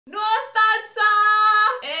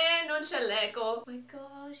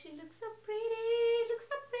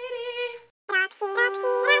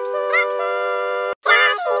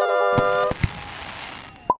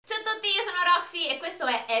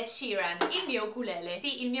Sheeran, il mio ukulele.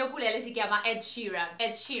 Sì, il mio ukulele si chiama Ed Sheeran.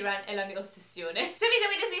 Ed Sheeran è la mia ossessione. Se mi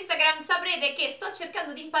seguite su Instagram saprete che sto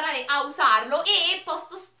cercando di imparare a usarlo e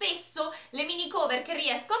posto spesso le mini cover che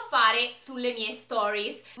riesco a fare sulle mie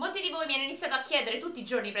stories. Molti di voi mi hanno iniziato a chiedere tutti i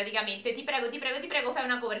giorni praticamente: ti prego, ti prego, ti prego, fai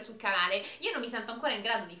una cover sul canale. Io non mi sento ancora in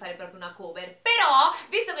grado di fare proprio una cover, però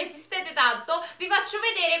visto che insistete tanto vi faccio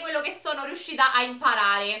vedere quello che sono riuscita a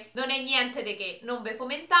imparare. Non è niente di che, non ve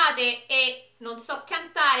fomentate, e non so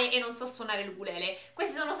cantare e non so suonare l'ukulele.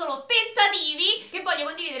 Questi sono solo tentativi che voglio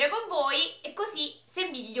condividere con voi, e così se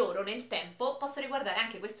miglioro nel tempo posso riguardare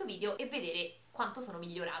anche questo video e vedere quanto sono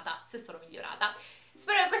migliorata, se sono migliorata.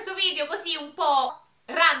 Spero che questo video così un po'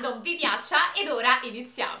 random vi piaccia, ed ora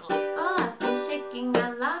iniziamo. Oh, I've been shaking,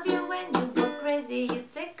 I love you when you go crazy. You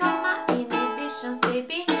take all my inhibitions,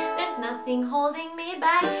 baby. There's nothing holding me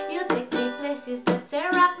back. You take me places that tear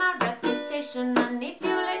up my reputation,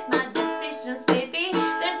 manipulate my decisions, baby.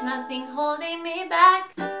 There's nothing holding me back.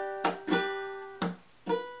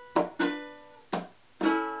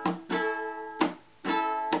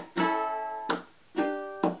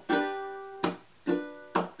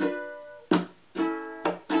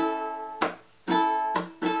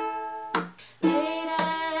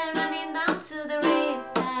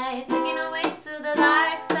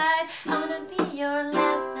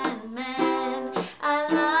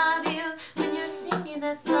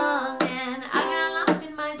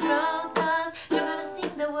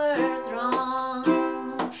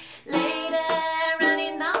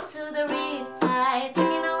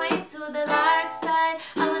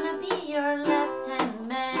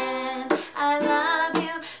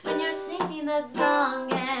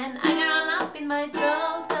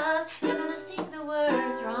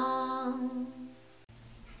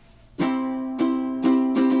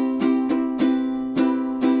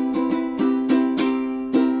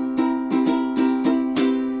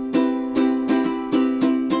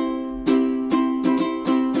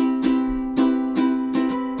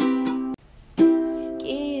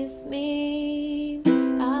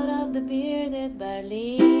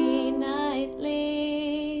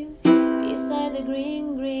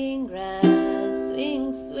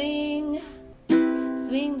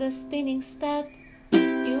 Spinning step,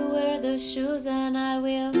 you wear the shoes and I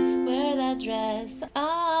will wear that dress.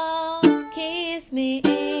 Oh, kiss me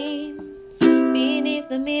beneath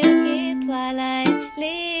the milky twilight,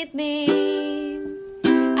 lead me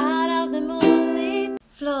out of the moonlit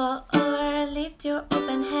floor. Lift your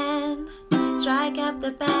open hand, strike up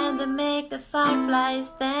the band and make the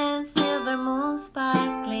fireflies dance, silver moon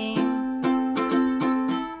sparkling.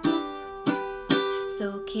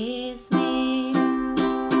 So kiss me.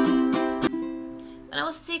 When I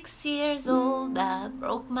was 6 years old, I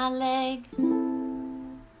broke my leg.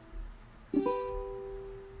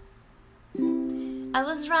 I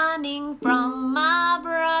was running from my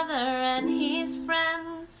brother and his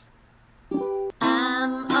friends.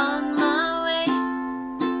 I'm on my way,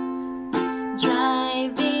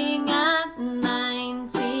 driving at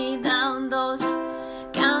 90 down those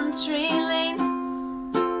country lanes,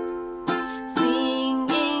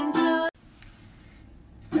 singing to.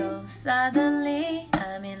 So suddenly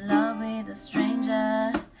I'm in love with a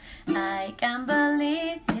stranger. I can't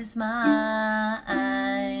believe he's mine.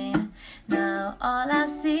 Now all I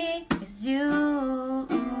see is you,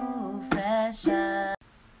 fresher.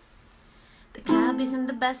 The club isn't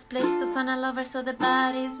the best place to find a lover, so the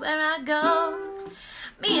bar is where I go.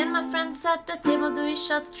 Me and my friends at the table doing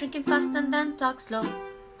shots, drinking fast and then talk slow.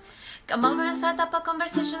 Come over and start up a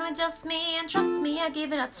conversation with just me, and trust me, I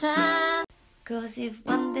give it a chance. 'Cause if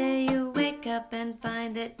one day you wake up and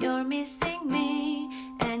find that you're missing me,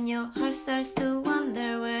 and your heart starts to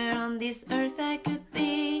wonder where on this earth I could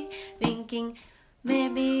be, thinking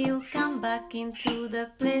maybe you'll come back into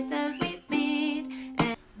the place that we meet.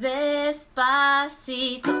 And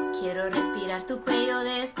despacito, quiero respirar tu cuello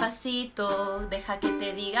despacito. Deja que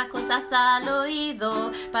te diga cosas al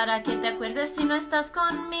oído, para que te acuerdes si no estás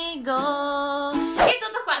conmigo. E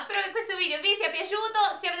tutto qua, spero che questo video vi sia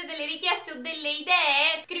piaciuto. Se avete delle richieste o delle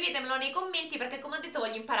idee scrivetemelo nei commenti, perché come ho detto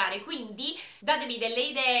voglio imparare, quindi datemi delle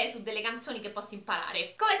idee su delle canzoni che posso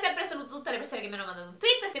imparare. Come sempre saluto tutte le persone che mi hanno mandato un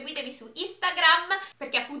tweet, seguitemi su Instagram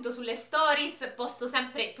perché appunto sulle stories posto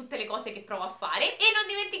sempre tutte le cose che provo a fare, e non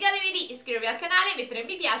dimenticatevi di iscrivervi al canale, mettere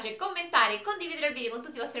mi piace, commentare e condividere il video con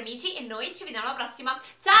tutti i vostri amici, e noi ci vediamo alla prossima.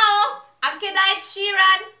 Ciao! Anche da Ed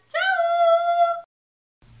Sheeran! Ciao!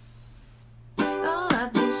 Oh,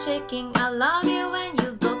 I've been shaking, I love you when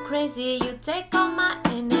you go crazy. You take all my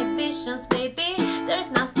inhibitions, baby. There's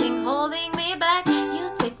nothing holding me back.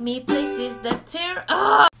 You take me places that tear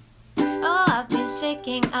up. Oh, I've been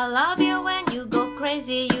shaking, I love you when you go crazy.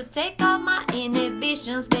 crazy. You take all my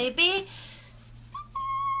inhibitions, baby.